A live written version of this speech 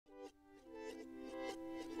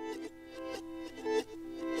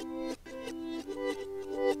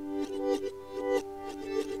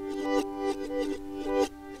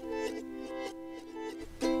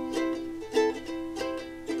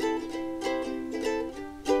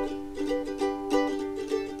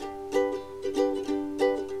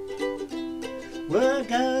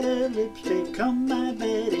lipstick on my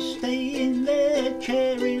bed is staying there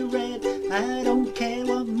cherry red. I don't care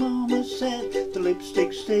what mama said, the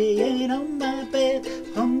lipstick's staying on my bed.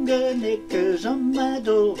 Hung her knickers on my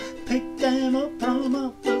door, pick them up from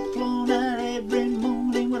off the floor. Now every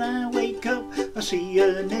morning when I wake up, I see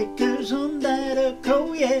her knickers on that hook.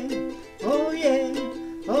 Oh yeah, oh yeah,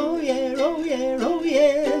 oh yeah, oh yeah, oh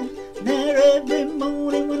yeah. Now every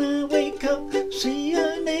morning when I wake up, see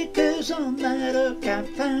her knickers on that hook. I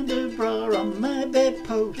found her bra on my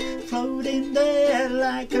bedpost, floating there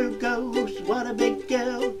like a ghost. What a big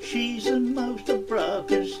girl, she's the most. A bra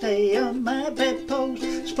can stay on my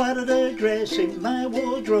bedpost. Spotted her dress in my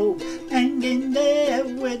wardrobe, hanging there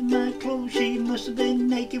with my clothes. She must have been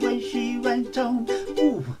naked when she went home.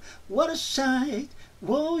 Ooh, what a sight.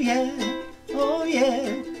 Oh yeah, oh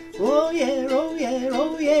yeah, oh yeah, oh yeah,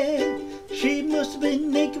 oh yeah. She must have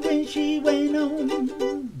been naked when she went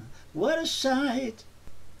home. What a sight.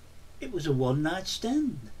 It was a one-night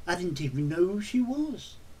stand. I didn't even know who she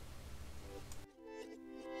was.